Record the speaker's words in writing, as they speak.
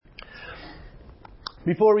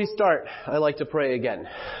Before we start, I'd like to pray again.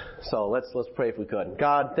 So let's pray if we could.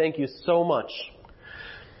 God, thank you so much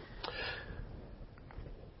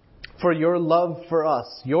for your love for us,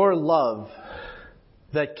 your love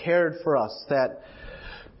that cared for us, that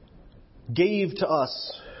gave to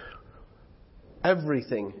us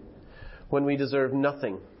everything when we deserved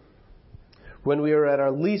nothing. When we were at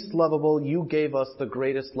our least lovable, you gave us the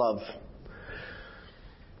greatest love.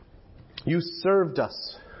 You served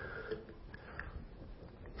us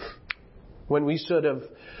when we should have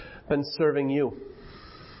been serving you.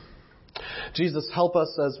 Jesus, help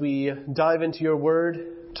us as we dive into your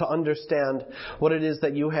word to understand what it is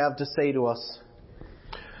that you have to say to us.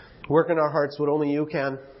 Work in our hearts what only you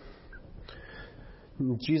can.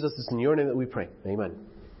 Jesus, it's in your name that we pray. Amen.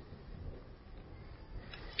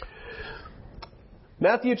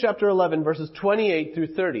 Matthew chapter 11, verses 28 through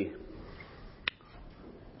 30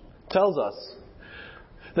 tells us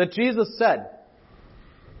that Jesus said,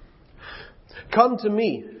 "Come to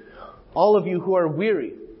me, all of you who are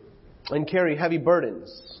weary and carry heavy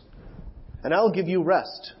burdens, and I'll give you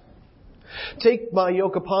rest. Take my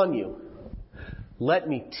yoke upon you. Let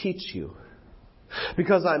me teach you,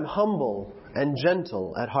 because I'm humble and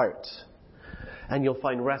gentle at heart, and you'll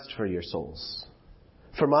find rest for your souls.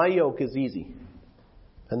 For my yoke is easy,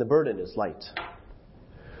 and the burden is light."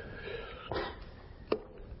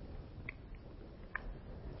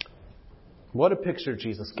 What a picture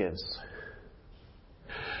Jesus gives.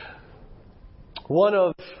 One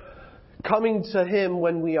of coming to Him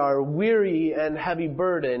when we are weary and heavy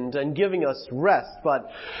burdened and giving us rest.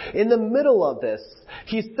 But in the middle of this,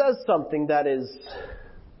 He says something that is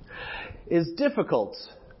difficult.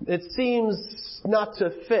 It seems not to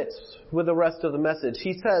fit with the rest of the message.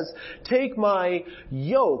 He says, "Take my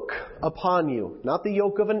yoke upon you." Not the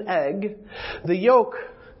yolk of an egg. The yoke,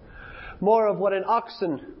 more of what an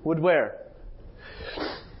oxen would wear.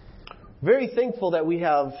 Very thankful that we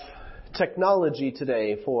have technology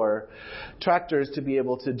today for tractors to be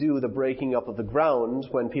able to do the breaking up of the ground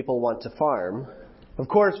when people want to farm. Of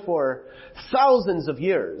course, for thousands of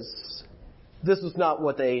years, this was not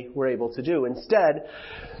what they were able to do. Instead,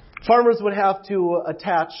 farmers would have to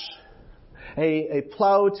attach a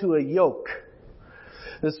plow to a yoke.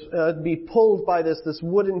 This would be pulled by this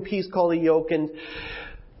wooden piece called a yoke, and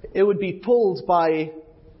it would be pulled by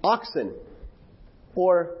oxen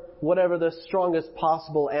or whatever the strongest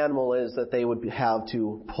possible animal is that they would have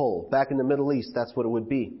to pull. Back in the Middle East, that's what it would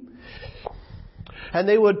be. And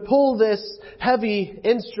they would pull this heavy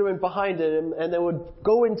instrument behind them, and they would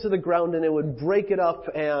go into the ground, and it would break it up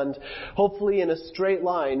and hopefully in a straight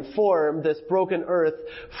line form this broken earth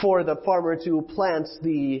for the farmer to plant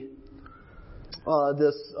the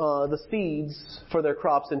seeds for their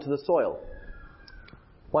crops into the soil.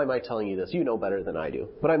 Why am I telling you this? You know better than I do.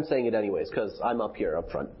 But I'm saying it anyways because I'm up here up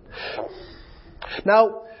front.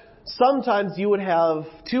 Now, sometimes you would have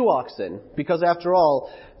two oxen because after all,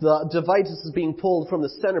 the device is being pulled from the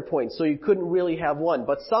center point, so you couldn't really have one.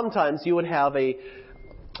 But sometimes you would have a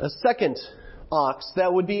second ox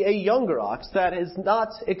that would be a younger ox that is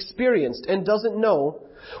not experienced and doesn't know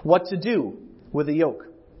what to do with a yoke.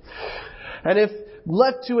 And if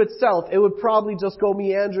left to itself, it would probably just go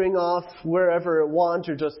meandering off wherever it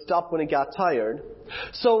wanted or just stop when it got tired.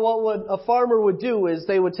 So what a farmer would do is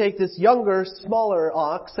they would take this younger, smaller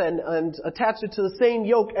ox and attach it to the same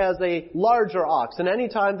yoke as a larger ox. And any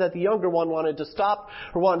time that the younger one wanted to stop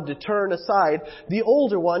or wanted to turn aside, the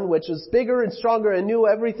older one, which is bigger and stronger and knew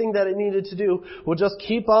everything that it needed to do, would just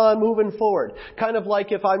keep on moving forward. Kind of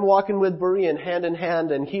like if I'm walking with Berean hand in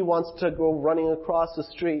hand and he wants to go running across the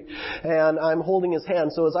street and I'm holding his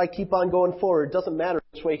hand. So as I keep on going forward, it doesn't matter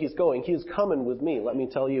which way he's going. He's coming with me, let me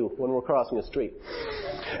tell you, when we're crossing a street.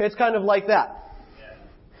 It's kind of like that.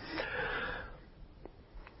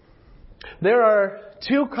 There are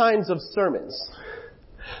two kinds of sermons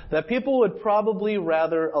that people would probably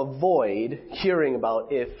rather avoid hearing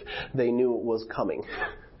about if they knew it was coming.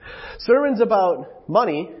 Sermons about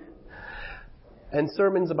money and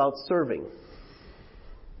sermons about serving.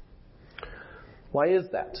 Why is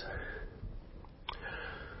that?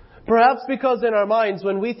 Perhaps because in our minds,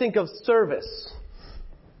 when we think of service,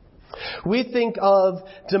 we think of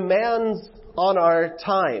demands on our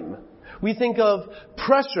time. We think of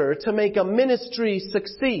pressure to make a ministry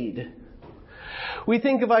succeed. We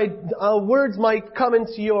think of words might come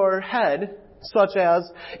into your head, such as,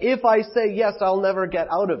 if I say yes, I'll never get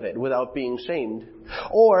out of it without being shamed.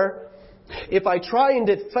 Or, if I try and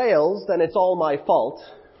it fails, then it's all my fault.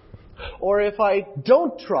 Or if I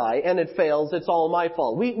don't try and it fails, it's all my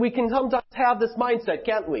fault. We can sometimes have this mindset,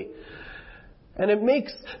 can't we? And it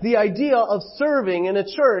makes the idea of serving in a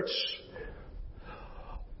church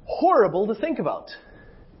horrible to think about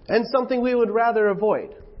and something we would rather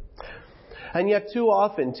avoid. And yet too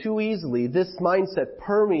often, too easily, this mindset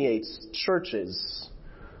permeates churches,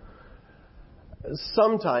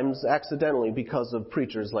 sometimes accidentally because of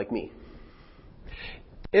preachers like me.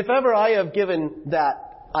 If ever I have given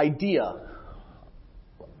that idea,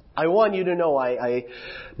 I want you to know I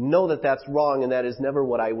know that that's wrong and that is never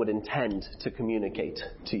what I would intend to communicate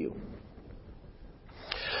to you.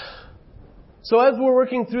 So as we're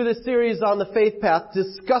working through this series on the faith path,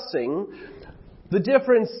 discussing the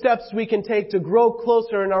different steps we can take to grow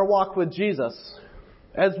closer in our walk with Jesus,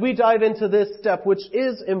 as we dive into this step, which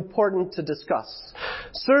is important to discuss,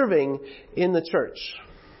 serving in the church.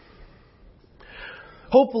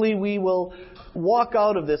 Hopefully we will walk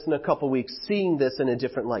out of this in a couple weeks seeing this in a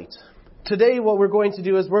different light. Today what we're going to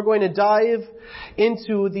do is we're going to dive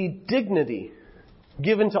into the dignity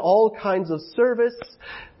given to all kinds of service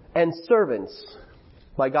and servants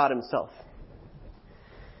by God Himself.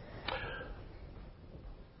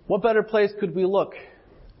 What better place could we look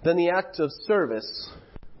than the act of service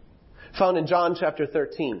found in John chapter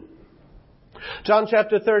 13? John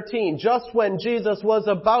chapter 13, just when Jesus was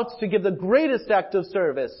about to give the greatest act of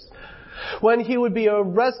service, when He would be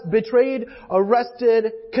betrayed,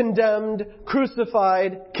 arrested, condemned,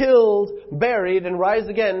 crucified, killed, buried, and rise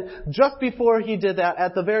again, just before He did that,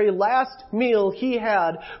 at the very last meal He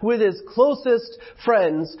had with His closest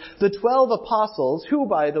friends, the 12 apostles, who,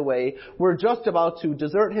 by the way, were just about to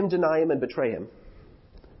desert Him, deny Him, and betray Him.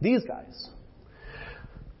 These guys.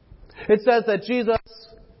 It says that Jesus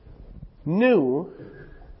knew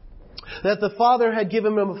that the Father had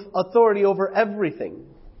given Him authority over everything.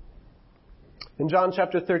 In John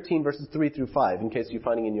chapter 13, verses 3 through 5, in case you're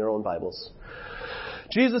finding in your own Bibles.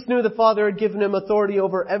 Jesus knew the Father had given Him authority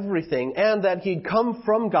over everything, and that He'd come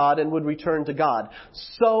from God and would return to God.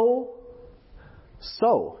 So,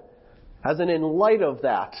 as in light of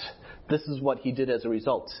that, this is what He did as a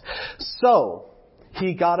result. So,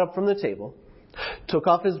 He got up from the table, took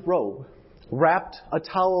off His robe, wrapped a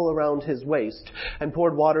towel around His waist, and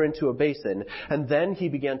poured water into a basin, and then He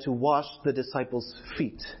began to wash the disciples'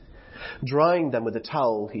 feet, drying them with the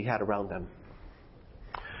towel He had around them.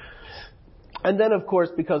 And then, of course,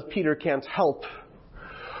 because Peter can't help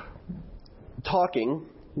talking,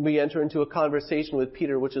 we enter into a conversation with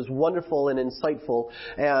Peter which is wonderful and insightful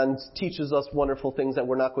and teaches us wonderful things that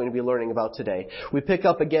we're not going to be learning about today. We pick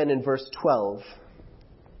up again in verse 12,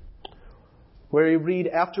 where we read,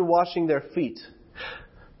 after washing their feet,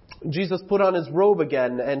 Jesus put on His robe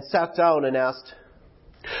again and sat down and asked,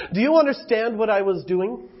 "Do you understand what I was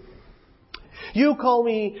doing? You call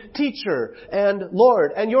me teacher and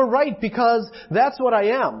Lord, and you're right, because that's what I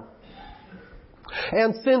am.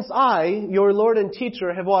 And since I, your Lord and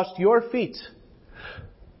teacher, have washed your feet,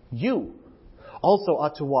 you also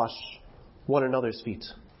ought to wash one another's feet.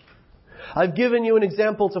 I've given you an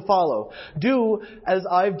example to follow. Do as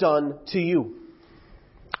I've done to you.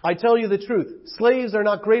 I tell you the truth, slaves are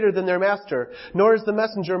not greater than their master, nor is the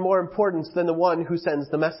messenger more important than the one who sends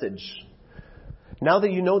the message. Now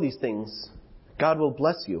that you know these things, God will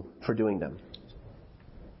bless you for doing them."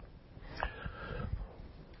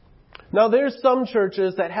 Now there's some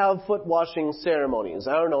churches that have foot washing ceremonies.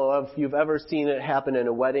 I don't know if you've ever seen it happen in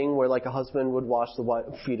a wedding where like a husband would wash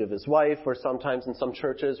the feet of his wife, or sometimes in some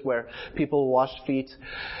churches where people wash feet.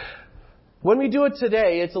 When we do it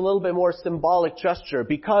today, it's a little bit more symbolic gesture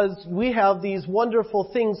because we have these wonderful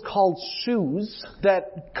things called shoes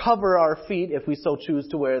that cover our feet if we so choose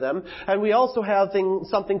to wear them. And we also have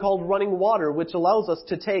something called running water, which allows us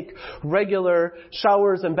to take regular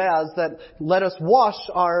showers and baths that let us wash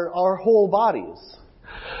our whole bodies.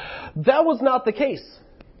 That was not the case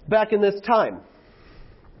back in this time.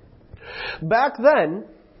 Back then,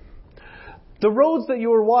 the roads that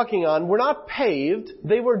you were walking on were not paved,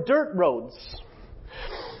 they were dirt roads.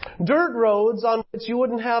 Dirt roads on which you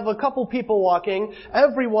wouldn't have a couple people walking.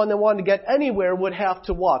 Everyone that wanted to get anywhere would have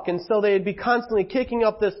to walk. And so they'd be constantly kicking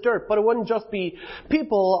up this dirt. But it wouldn't just be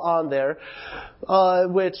people on there,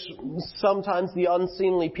 which sometimes the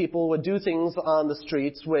unseemly people would do things on the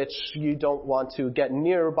streets which you don't want to get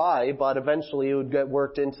nearby, but eventually it would get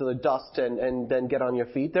worked into the dust and then get on your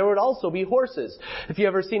feet. There would also be horses. If you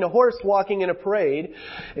ever seen a horse walking in a parade,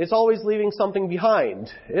 it's always leaving something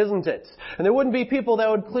behind, isn't it? And there wouldn't be people that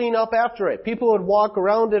would clean up after it. People would walk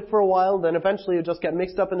around it for a while, then eventually it would just get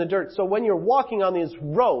mixed up in the dirt. So when you're walking on these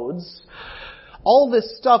roads, all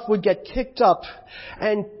this stuff would get kicked up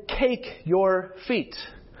and cake your feet.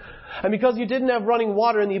 And because you didn't have running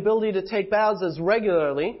water and the ability to take baths as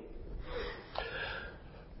regularly,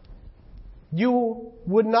 you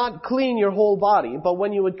would not clean your whole body, but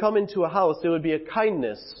when you would come into a house, it would be a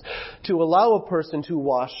kindness to allow a person to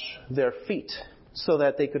wash their feet so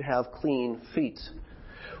that they could have clean feet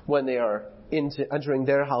when they are entering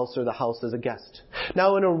their house or the house as a guest.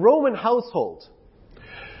 Now, in a Roman household,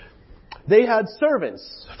 they had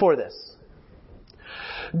servants for this.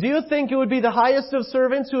 Do you think it would be the highest of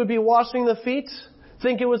servants who would be washing the feet?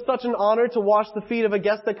 Think it was such an honor to wash the feet of a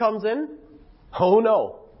guest that comes in? Oh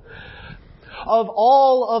no. Of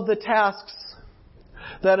all of the tasks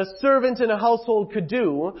that a servant in a household could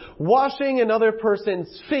do, washing another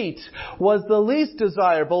person's feet was the least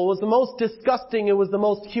desirable, was the most disgusting, it was the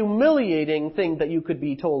most humiliating thing that you could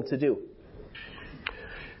be told to do.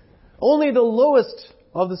 Only the lowest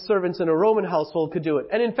of the servants in a Roman household could do it.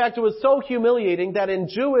 And in fact, it was so humiliating that in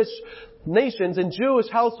Jewish nations, in Jewish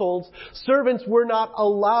households, servants were not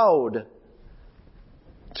allowed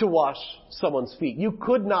to wash someone's feet. You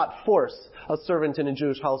could not force a servant in a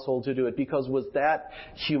Jewish household to do it because it was that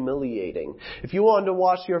humiliating. If you wanted to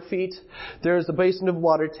wash your feet, there's a basin of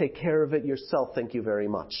water. Take care of it yourself. Thank you very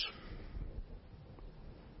much.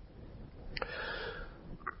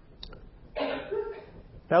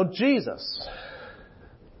 Now, Jesus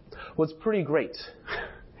was pretty great.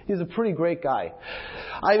 He's a pretty great guy.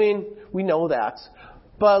 I mean, we know that.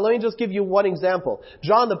 But let me just give you one example.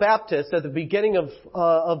 John the Baptist, at the beginning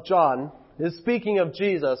of John, is speaking of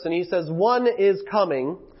Jesus, and he says, "One is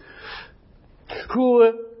coming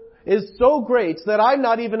who is so great that I'm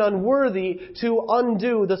not even unworthy to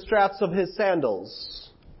undo the straps of his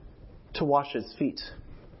sandals to wash his feet."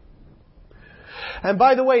 And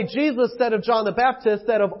by the way, Jesus said of John the Baptist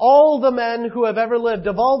that of all the men who have ever lived,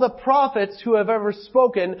 of all the prophets who have ever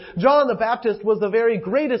spoken, John the Baptist was the very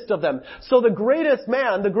greatest of them. So the greatest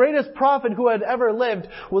man, the greatest prophet who had ever lived,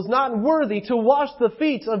 was not worthy to wash the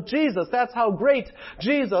feet of Jesus. That's how great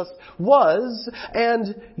Jesus was.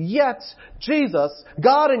 And yet, Jesus,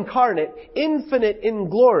 God incarnate, infinite in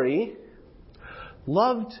glory,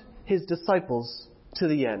 loved his disciples to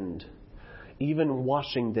the end, even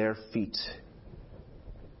washing their feet.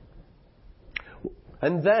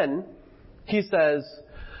 And then he says,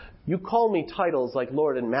 "You call me titles like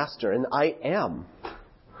Lord and Master, and I am."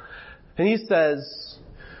 And he says,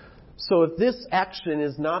 "So if this action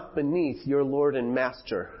is not beneath your Lord and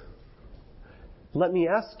Master, let me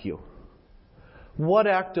ask you, what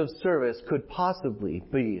act of service could possibly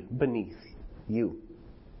be beneath you?"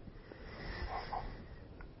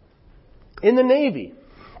 In the Navy,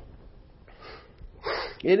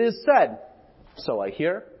 it is said, so I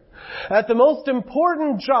hear, that the most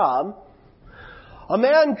important job a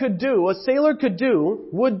man could do, a sailor could do,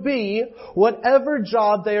 would be whatever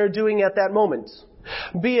job they are doing at that moment.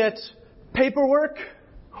 Be it paperwork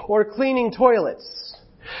or cleaning toilets.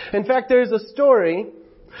 In fact, there's a story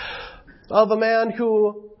of a man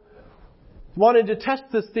who wanted to test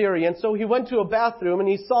this theory, and so he went to a bathroom and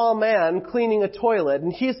he saw a man cleaning a toilet,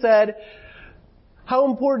 and he said, "How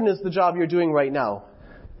important is the job you're doing right now?"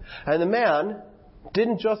 And the man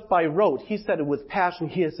didn't just by rote. He said it with passion.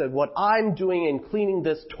 He said, "What I'm doing in cleaning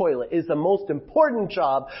this toilet is the most important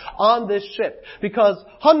job on this ship, because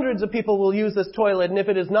hundreds of people will use this toilet, and if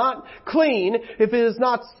it is not clean, if it is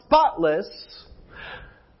not spotless,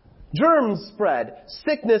 germs spread.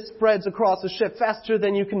 Sickness spreads across the ship faster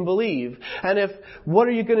than you can believe. And what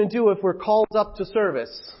are you going to do if we're called up to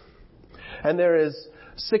service and there is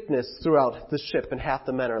sickness throughout the ship and half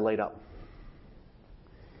the men are laid up?"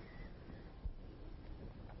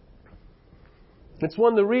 It's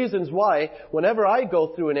one of the reasons why whenever I go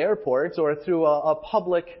through an airport or through a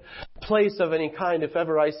public place of any kind, if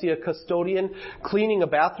ever I see a custodian cleaning a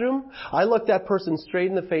bathroom, I look that person straight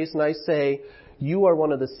in the face and I say, "You are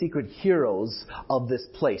one of the secret heroes of this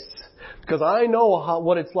place." Because I know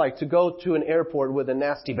what it's like to go to an airport with a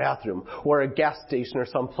nasty bathroom or a gas station or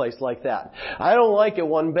someplace like that. I don't like it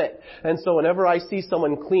one bit. And so whenever I see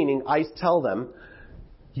someone cleaning, I tell them,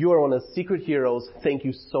 "You are one of the secret heroes. Thank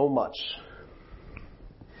you so much."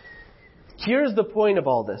 Here's the point of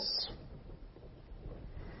all this.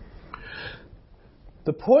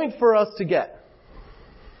 The point for us to get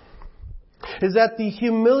is that the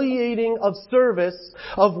humiliating of service,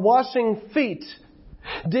 of washing feet,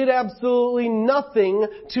 did absolutely nothing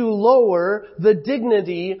to lower the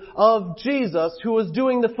dignity of Jesus, who was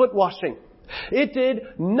doing the foot washing. It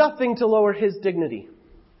did nothing to lower his dignity.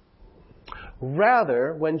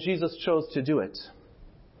 Rather, when Jesus chose to do it,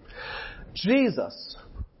 Jesus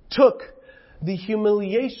took the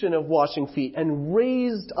humiliation of washing feet and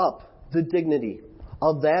raised up the dignity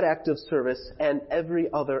of that act of service and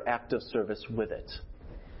every other act of service with it.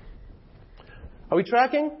 Are we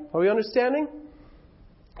tracking? Are we understanding?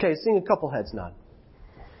 Okay, seeing a couple heads nod.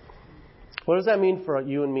 What does that mean for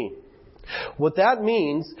you and me? What that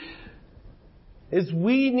means is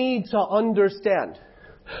we need to understand.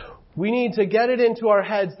 We need to get it into our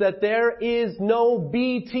heads that there is no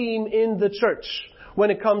B team in the church when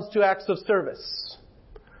it comes to acts of service.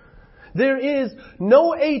 There is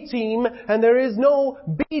no A team and there is no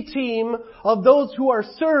B team of those who are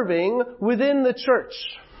serving within the church.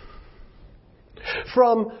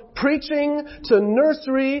 From preaching to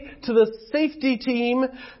nursery to the safety team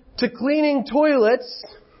to cleaning toilets,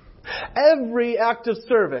 every act of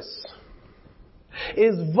service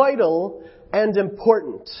is vital and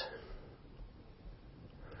important.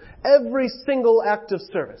 Every single act of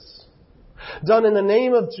service done in the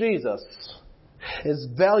name of Jesus is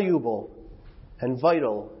valuable and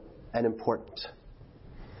vital and important.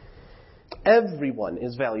 Everyone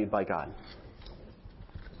is valued by God.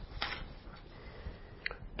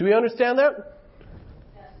 Do we understand that?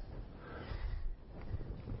 Yes.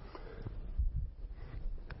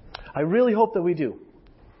 I really hope that we do.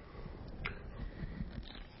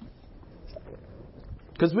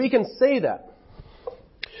 Because we can say that.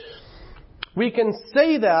 We can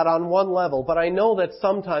say that on one level, but I know that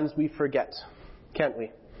sometimes we forget, can't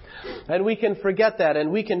we? And we can forget that,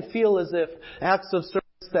 and we can feel as if acts of service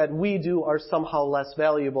that we do are somehow less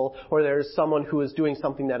valuable, or there is someone who is doing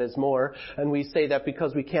something that is more, and we say that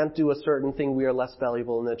because we can't do a certain thing, we are less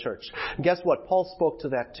valuable in the church. And guess what? Paul spoke to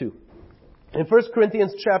that too. In 1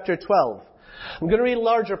 Corinthians chapter 12, I'm going to read a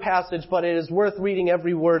larger passage, but it is worth reading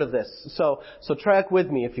every word of this. So track with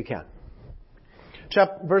me if you can.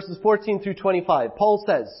 Verses 14 through 25. Paul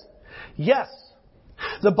says, yes,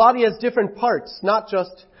 the body has different parts, not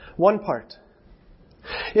just one part.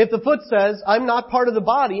 If the foot says, I'm not part of the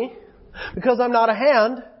body because I'm not a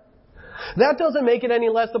hand, that doesn't make it any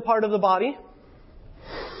less a part of the body.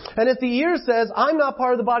 And if the ear says, I'm not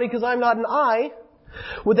part of the body because I'm not an eye,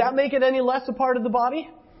 would that make it any less a part of the body?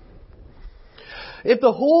 If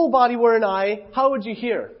the whole body were an eye, how would you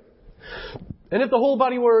hear? And if the whole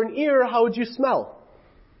body were an ear, how would you smell?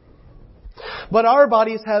 But our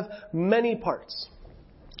bodies have many parts.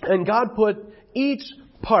 And God put each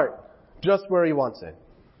part just where He wants it.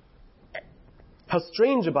 How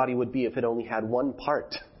strange a body would be if it only had one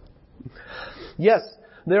part. Yes,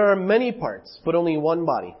 there are many parts, but only one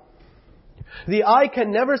body. The eye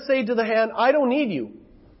can never say to the hand, I don't need you.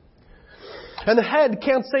 And the head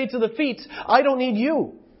can't say to the feet, I don't need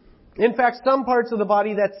you. In fact, some parts of the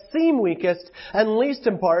body that seem weakest and least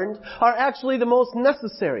important are actually the most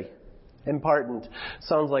necessary. Important.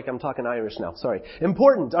 Sounds like I'm talking Irish now. Sorry.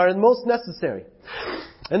 Important are the most necessary.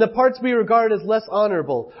 And the parts we regard as less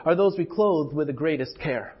honorable are those we clothe with the greatest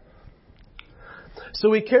care.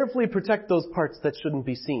 So we carefully protect those parts that shouldn't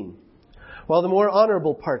be seen, while the more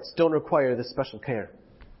honorable parts don't require this special care.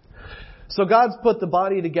 So God's put the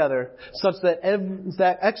body together such that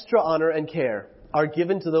that extra honor and care are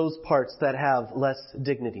given to those parts that have less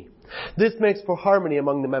dignity. This makes for harmony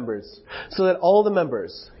among the members, so that all the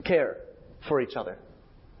members care for each other.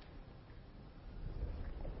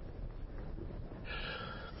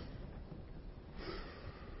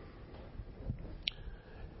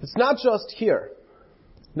 It's not just here.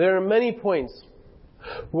 There are many points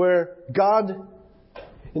where God,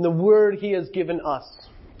 in the Word He has given us,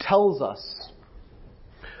 tells us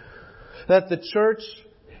that the church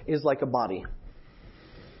is like a body.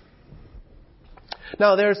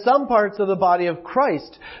 Now, there are some parts of the body of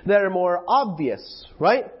Christ that are more obvious,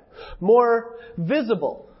 right? More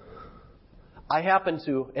visible. I happen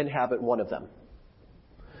to inhabit one of them.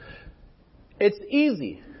 It's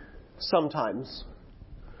easy, sometimes,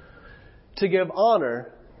 to give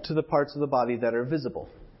honor to the parts of the body that are visible.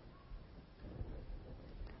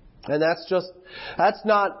 And that's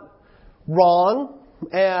not wrong,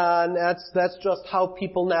 and that's just how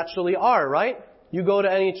people naturally are, right? You go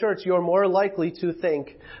to any church, you're more likely to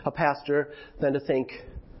think a pastor than to think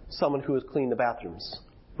someone who has cleaned the bathrooms,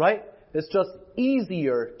 right? It's just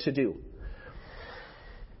easier to do.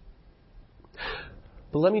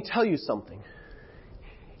 But let me tell you something.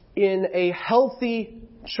 In a healthy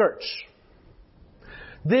church,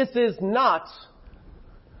 this is not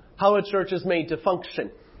how a church is made to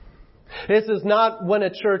function. This is not when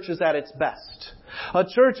a church is at its best. A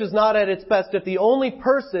church is not at its best if the only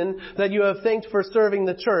person that you have thanked for serving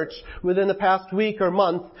the church within the past week or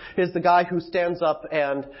month is the guy who stands up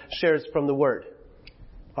and shares from the Word.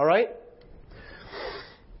 Alright?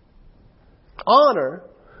 Honor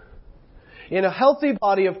in a healthy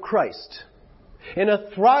body of Christ, in a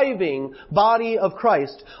thriving body of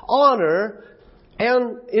Christ, honor,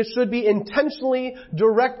 and it should be intentionally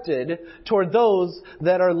directed toward those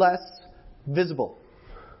that are less visible.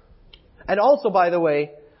 And also, by the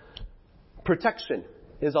way, protection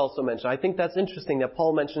is also mentioned. I think that's interesting that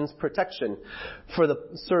Paul mentions protection for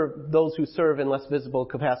those who serve in less visible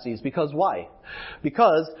capacities. Because why?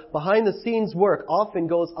 Because behind the scenes work often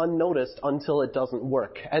goes unnoticed until it doesn't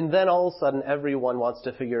work. And then all of a sudden everyone wants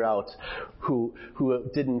to figure out who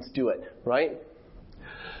didn't do it, right?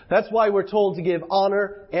 That's why we're told to give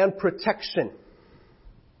honor and protection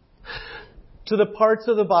to the parts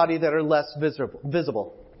of the body that are less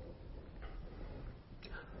visible.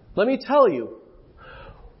 Let me tell you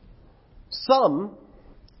some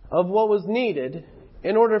of what was needed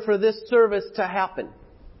in order for this service to happen.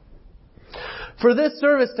 For this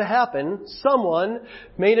service to happen, someone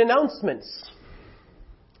made announcements.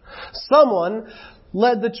 Someone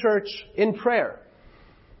led the church in prayer.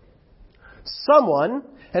 Someone,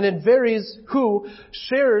 and it varies who,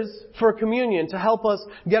 shares for communion to help us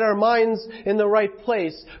get our minds in the right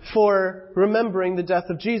place for remembering the death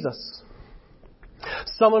of Jesus.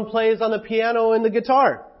 Someone plays on the piano and the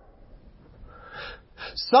guitar.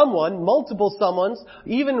 Someone, multiple someones,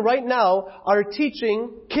 even right now, are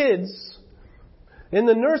teaching kids in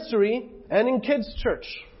the nursery and in kids' church.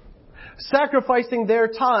 Sacrificing their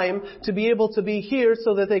time to be able to be here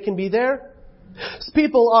so that they can be there.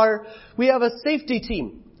 We have a safety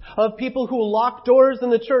team of people who lock doors in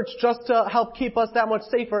the church just to help keep us that much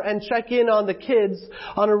safer and check in on the kids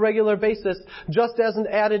on a regular basis just as an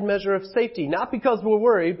added measure of safety. Not because we're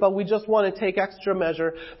worried, but we just want to take extra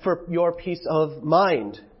measure for your peace of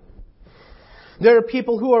mind. There are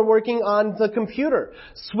people who are working on the computer,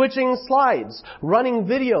 switching slides, running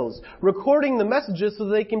videos, recording the messages so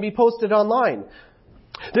they can be posted online.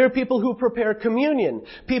 There are people who prepare communion,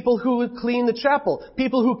 people who clean the chapel,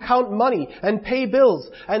 people who count money and pay bills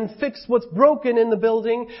and fix what's broken in the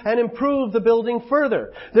building and improve the building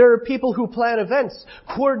further. There are people who plan events,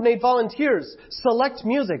 coordinate volunteers, select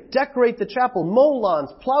music, decorate the chapel, mow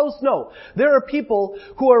lawns, plow snow. There are people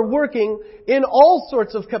who are working in all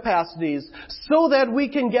sorts of capacities so that we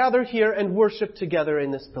can gather here and worship together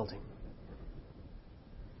in this building.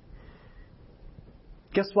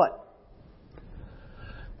 Guess what?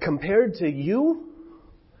 Compared to you,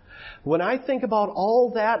 when I think about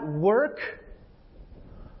all that work,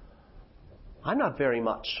 I'm not very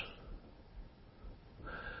much.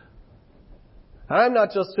 And I'm not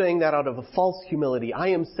just saying that out of a false humility. I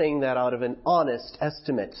am saying that out of an honest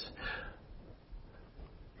estimate.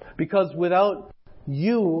 Because without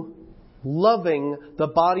you loving the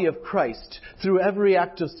body of Christ through every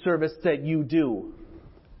act of service that you do,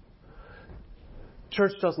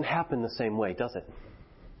 church doesn't happen the same way, does it?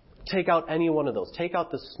 Take out any one of those. Take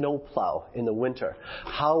out the snow plow in the winter.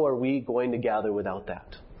 How are we going to gather without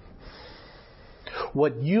that?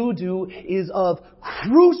 What you do is of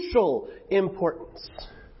crucial importance.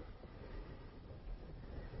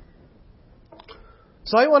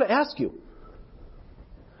 So I want to ask you,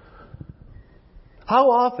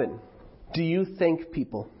 how often do you think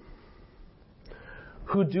people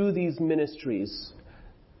who do these ministries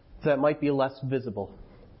that might be less visible,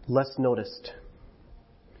 less noticed,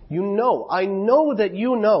 I know that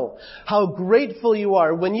you know how grateful you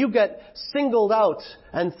are when you get singled out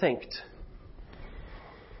and thanked.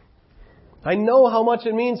 I know how much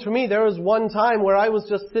it means for me. There was one time where I was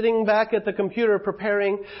just sitting back at the computer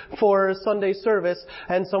preparing for Sunday service,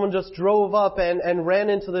 and someone just drove up and ran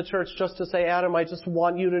into the church just to say, Adam, I just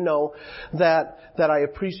want you to know that I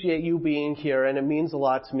appreciate you being here, and it means a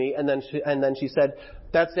lot to me. And then she said,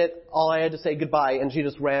 that's it. All I had to say, goodbye. And she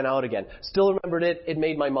just ran out again. Still remembered it. It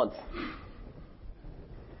made my month.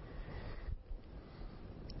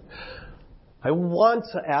 I want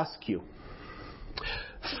to ask you,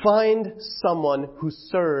 find someone who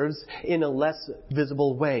serves in a less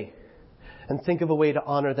visible way and think of a way to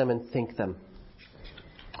honor them and thank them.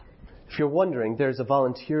 If you're wondering, there's a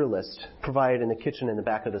volunteer list provided in the kitchen in the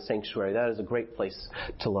back of the sanctuary. That is a great place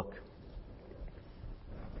to look.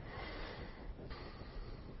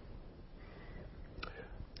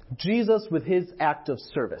 Jesus, with his act of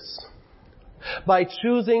service, by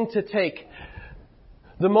choosing to take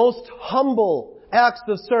the most humble acts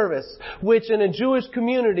of service, which in a Jewish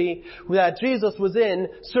community that Jesus was in,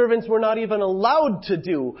 servants were not even allowed to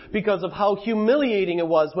do because of how humiliating it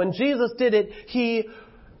was. When Jesus did it, he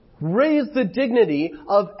raised the dignity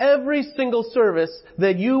of every single service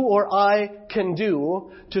that you or I can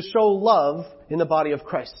do to show love in the body of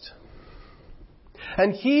Christ.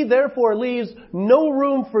 And he therefore leaves no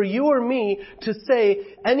room for you or me to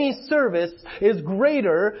say any service is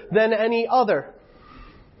greater than any other.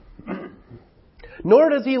 Nor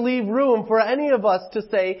does he leave room for any of us to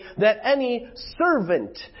say that any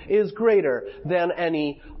servant is greater than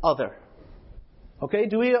any other. Okay,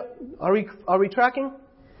 are we tracking?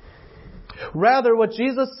 Rather, what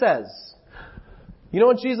Jesus says, you know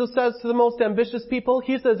what Jesus says to the most ambitious people?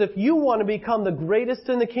 He says, if you want to become the greatest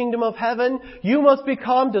in the kingdom of heaven, you must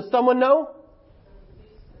become, does someone know?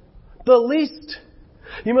 The least.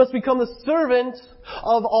 You must become the servant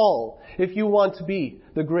of all if you want to be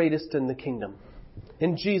the greatest in the kingdom.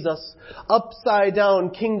 In Jesus' upside down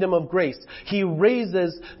kingdom of grace, He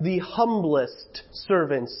raises the humblest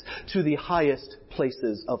servants to the highest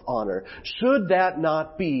places of honor. Should that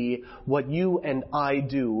not be what you and I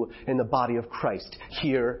do in the body of Christ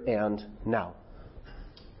here and now?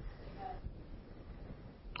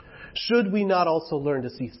 Should we not also learn to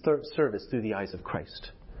see service through the eyes of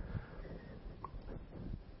Christ?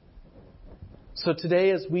 So today,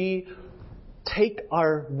 as we take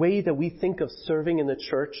our way that we think of serving in the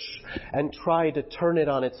church and try to turn it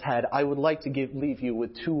on its head, I would like to leave you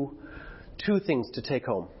with two things to take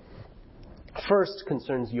home. First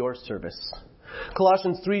concerns your service.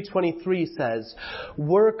 Colossians 3:23 says,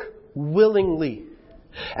 "Work willingly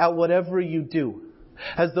at whatever you do,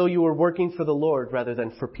 as though you were working for the Lord rather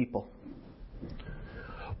than for people."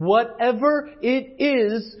 Whatever it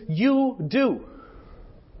is you do.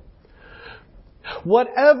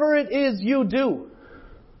 Whatever it is you do,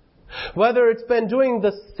 whether it's been doing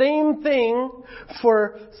the same thing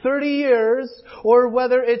for 30 years, or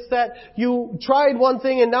whether it's that you tried one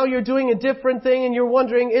thing and now you're doing a different thing and you're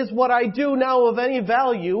wondering, is what I do now of any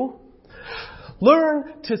value?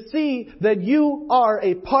 Learn to see that you are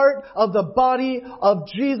a part of the body of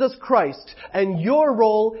Jesus Christ, and your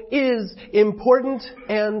role is important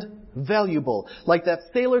and valuable. Like that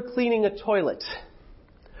sailor cleaning a toilet.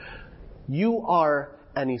 You are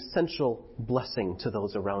an essential blessing to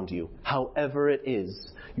those around you, however it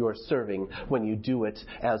is you are serving when you do it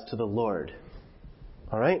as to the Lord.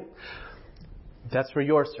 All right? That's for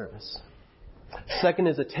your service. Second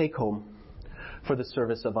is a take-home for the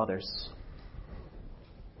service of others.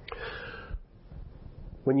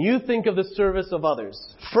 When you think of the service of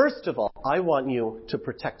others, first of all, I want you to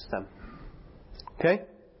protect them. Okay?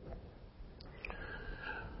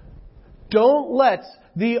 Don't let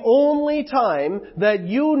the only time that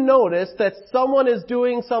you notice that someone is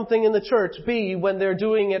doing something in the church be when they're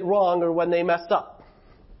doing it wrong or when they mess up.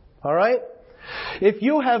 All right? If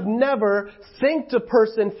you have never thanked a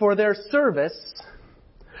person for their service,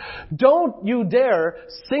 don't you dare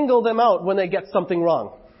single them out when they get something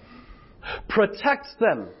wrong. Protect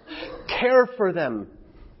them. Care for them.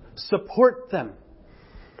 Support them.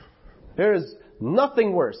 There is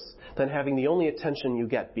nothing worse than having the only attention you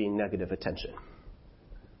get being negative attention.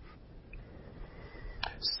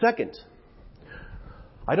 Second,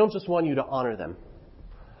 I don't just want you to honor them.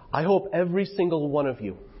 I hope every single one of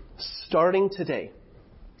you, starting today,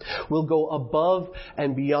 will go above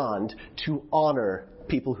and beyond to honor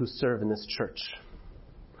people who serve in this church.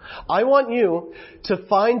 I want you to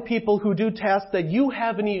find people who do tasks that you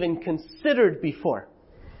haven't even considered before.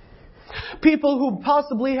 People who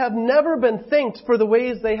possibly have never been thanked for the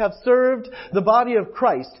ways they have served the body of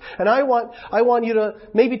Christ. And I want you to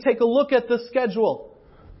maybe take a look at the schedule.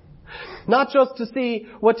 Not just to see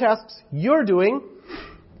what tasks you're doing,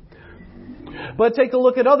 but take a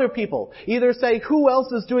look at other people. Either say, who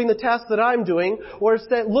else is doing the task that I'm doing? Or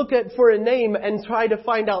look at for a name and try to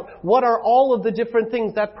find out what are all of the different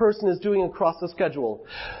things that person is doing across the schedule.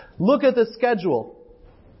 Look at the schedule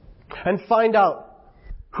and find out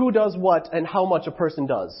who does what and how much a person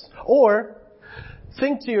does. Or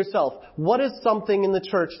think to yourself, what is something in the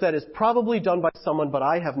church that is probably done by someone, but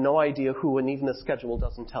I have no idea who, and even the schedule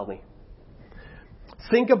doesn't tell me?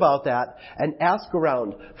 Think about that and ask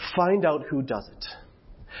around. Find out who does it.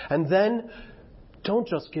 And then don't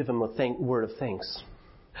just give them a word of thanks.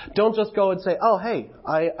 Don't just go and say, oh, hey,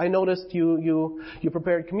 I noticed you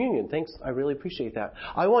prepared communion. Thanks. I really appreciate that.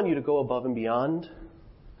 I want you to go above and beyond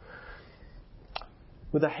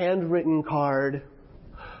with a handwritten card.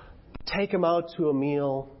 Take them out to a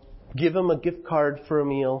meal. Give them a gift card for a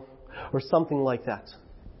meal or something like that.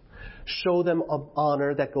 Show them an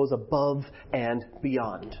honor that goes above and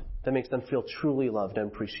beyond. That makes them feel truly loved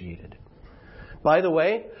and appreciated. By the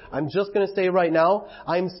way, I'm just going to say right now,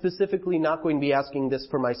 I'm specifically not going to be asking this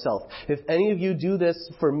for myself. If any of you do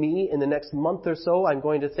this for me in the next month or so, I'm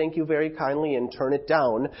going to thank you very kindly and turn it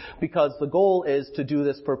down, because the goal is to do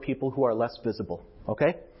this for people who are less visible.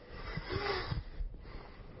 Okay?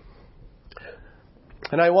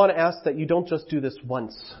 And I want to ask that you don't just do this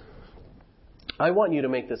once. I want you to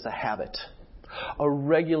make this a habit, a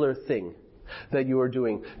regular thing that you are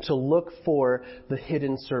doing, to look for the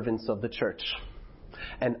hidden servants of the church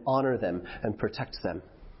and honor them and protect them.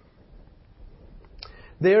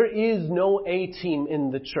 There is no A team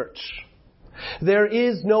in the church. There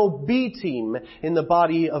is no B team in the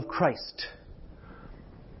body of Christ.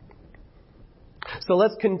 So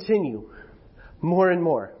let's continue more and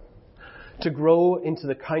more to grow into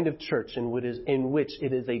the kind of church in which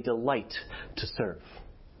it is a delight to serve.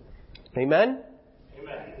 Amen?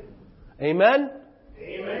 Amen. Amen?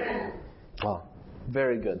 Amen. Oh,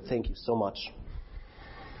 very good. Thank you so much.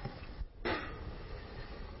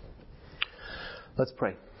 Let's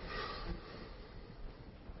pray.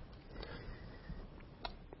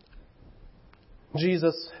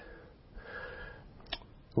 Jesus,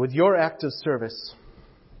 with your act of service,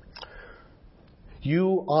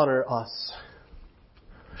 you honor us.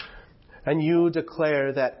 And you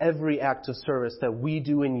declare that every act of service that we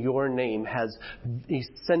do in your name has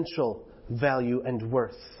essential value and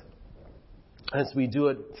worth, as we do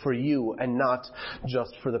it for you and not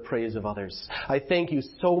just for the praise of others. I thank you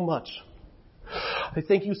so much. I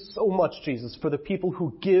thank you so much, Jesus, for the people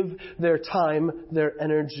who give their time, their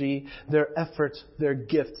energy, their effort, their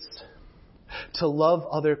gifts to love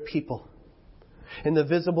other people in the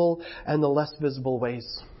visible and the less visible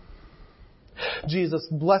ways. Jesus,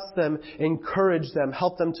 bless them, encourage them,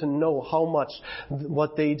 help them to know how much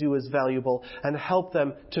what they do is valuable, and help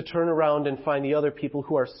them to turn around and find the other people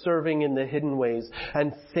who are serving in the hidden ways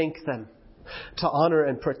and thank them, to honor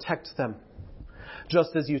and protect them,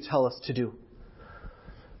 just as you tell us to do.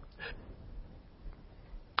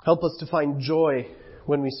 Help us to find joy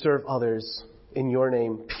when we serve others in your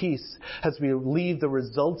name, peace as we leave the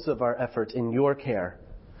results of our effort in your care.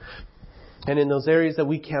 And in those areas that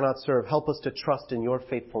we cannot serve, help us to trust in your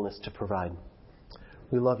faithfulness to provide.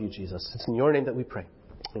 We love you, Jesus. It's in your name that we pray.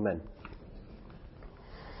 Amen.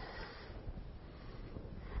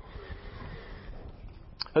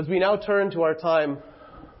 As we now turn to our time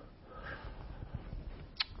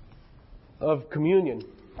of communion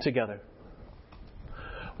together,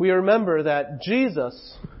 we remember that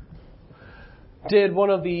Jesus did one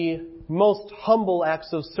of the most humble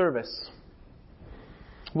acts of service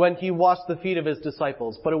when he washed the feet of his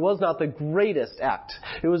disciples. But it was not the greatest act.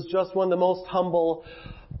 It was just one of the most humble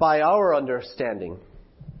by our understanding.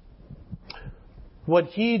 What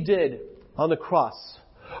he did on the cross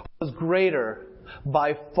was greater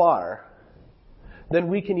by far than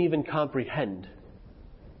we can even comprehend.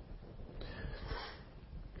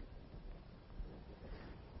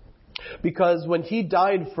 Because when he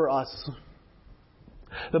died for us,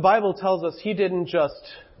 the Bible tells us he didn't just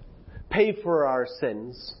pay for our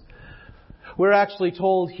sins. We're actually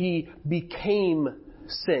told he became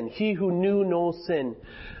sin. He who knew no sin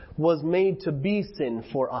was made to be sin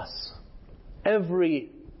for us.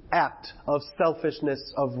 Every act of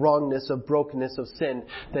selfishness, of wrongness, of brokenness, of sin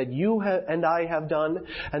that you and I have done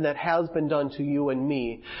and that has been done to you and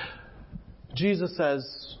me, Jesus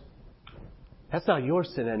says, that's not your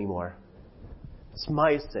sin anymore. It's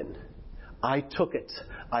my sin. I took it.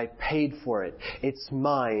 I paid for it. It's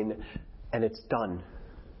mine, and it's done.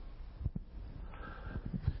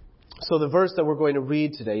 So the verse that we're going to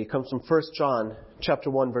read today comes from 1 John chapter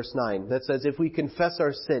 1, verse 9, that says, if we confess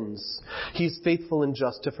our sins, he's faithful and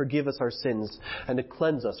just to forgive us our sins and to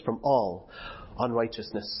cleanse us from all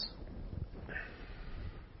unrighteousness.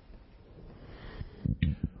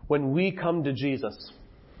 When we come to Jesus,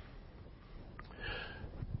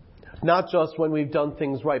 not just when we've done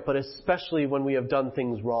things right, but especially when we have done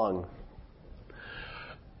things wrong.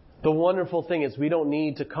 The wonderful thing is we don't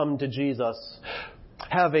need to come to Jesus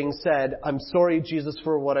having said, I'm sorry, Jesus,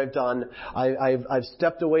 for what I've done. I've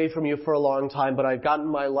stepped away from you for a long time, but I've gotten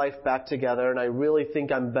my life back together and I really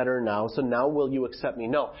think I'm better now. So now will you accept me?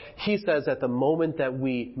 No. He says at the moment that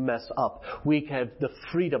we mess up, we have the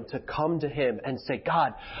freedom to come to him and say,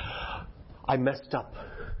 God, I messed up.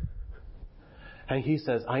 And he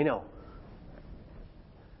says, I know.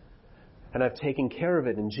 And I've taken care of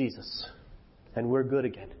it in Jesus. And we're good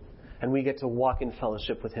again. And we get to walk in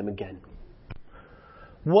fellowship with him again.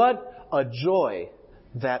 What a joy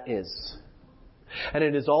that is. And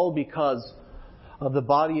it is all because of the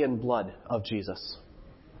body and blood of Jesus.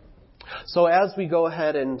 So as we go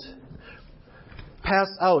ahead and pass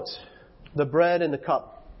out the bread and the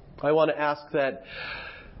cup, I want to ask that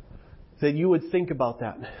you would think about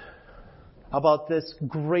that. About this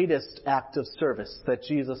greatest act of service that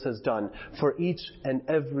Jesus has done for each and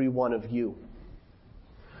every one of you.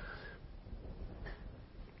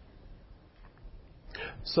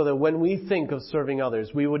 So that when we think of serving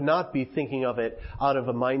others, we would not be thinking of it out of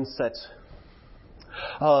a mindset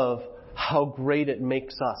of how great it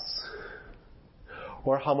makes us,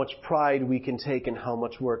 or how much pride we can take in how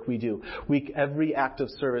much work we do. Every act of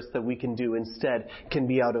service that we can do instead can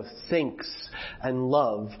be out of thanks and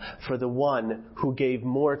love for the one who gave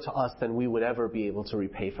more to us than we would ever be able to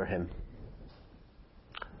repay for him.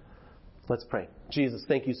 Let's pray. Jesus,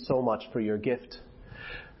 thank you so much for your gift.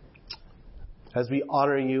 As we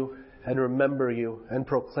honor you and remember you and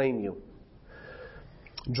proclaim you,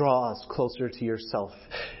 draw us closer to yourself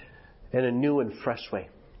in a new and fresh way.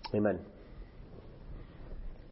 Amen.